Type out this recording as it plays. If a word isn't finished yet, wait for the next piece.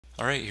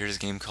Alright, here's a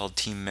game called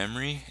Team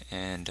Memory,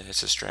 and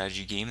it's a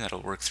strategy game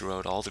that'll work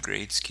throughout all the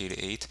grades, K to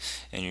 8,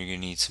 and you're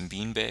going to need some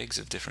bean bags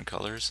of different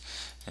colors,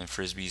 and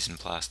frisbees and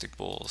plastic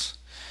bowls.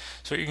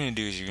 So what you're going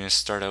to do is you're going to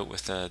start out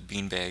with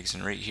bean bags,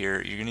 and right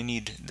here you're going to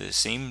need the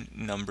same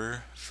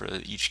number for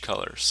each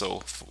color.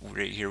 So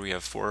right here we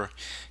have 4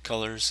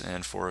 colors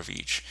and 4 of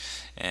each,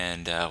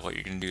 and what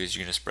you're going to do is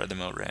you're going to spread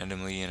them out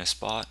randomly in a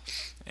spot,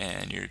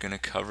 and you're going to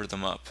cover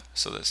them up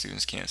so that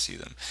students can't see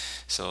them.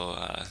 So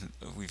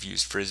we've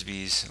used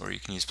frisbees, or you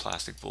can use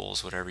plastic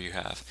bowls, whatever you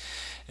have.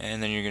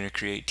 And then you're going to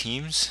create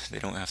teams. They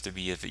don't have to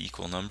be of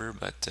equal number,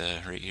 but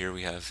right here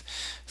we have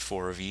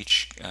 4 of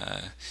each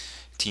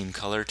team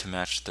color to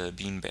match the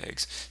bean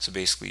bags. So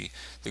basically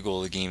the goal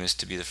of the game is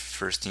to be the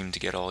first team to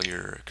get all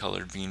your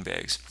colored bean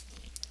bags.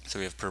 So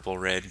we have purple,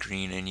 red,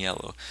 green, and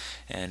yellow.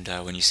 And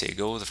when you say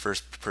go, the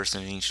first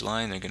person in each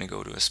line, they're going to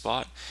go to a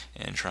spot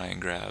and try and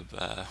grab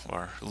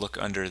or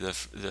look under the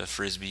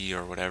frisbee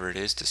or whatever it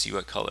is to see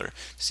what color,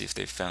 to see if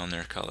they've found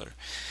their color.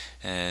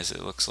 As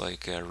it looks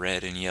like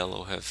red and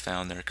yellow have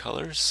found their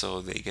colors,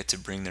 so they get to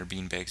bring their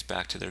bean bags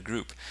back to their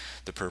group.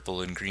 The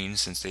purple and green,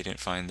 since they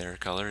didn't find their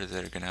color,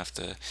 they're going to have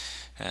to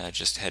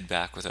just head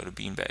back without a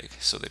bean bag.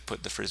 So they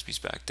put the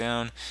frisbees back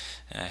down,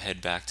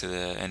 head back to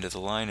the end of the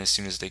line. As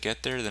soon as they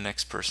get there, the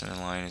next person in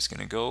line is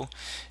going to go,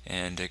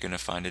 and they're going to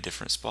find a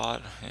different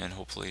spot and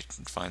hopefully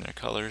find their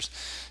colors.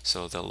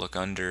 So they'll look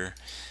under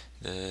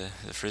the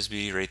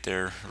frisbee right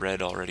there.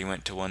 Red already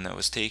went to one that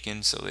was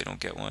taken, so they don't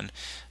get one.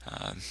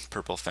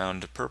 Purple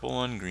found a purple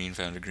one, green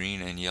found a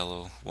green, and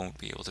yellow won't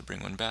be able to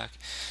bring one back,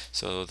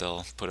 so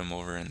they'll put them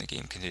over and the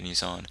game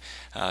continues on.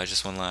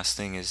 Just one last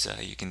thing is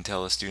you can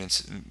tell the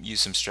students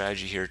use some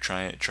strategy here.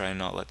 Try and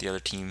not let the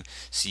other team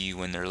see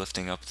when they're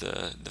lifting up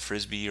the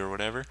frisbee or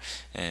whatever,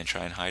 and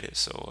try and hide it,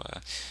 so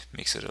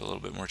makes it a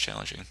little bit more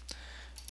challenging.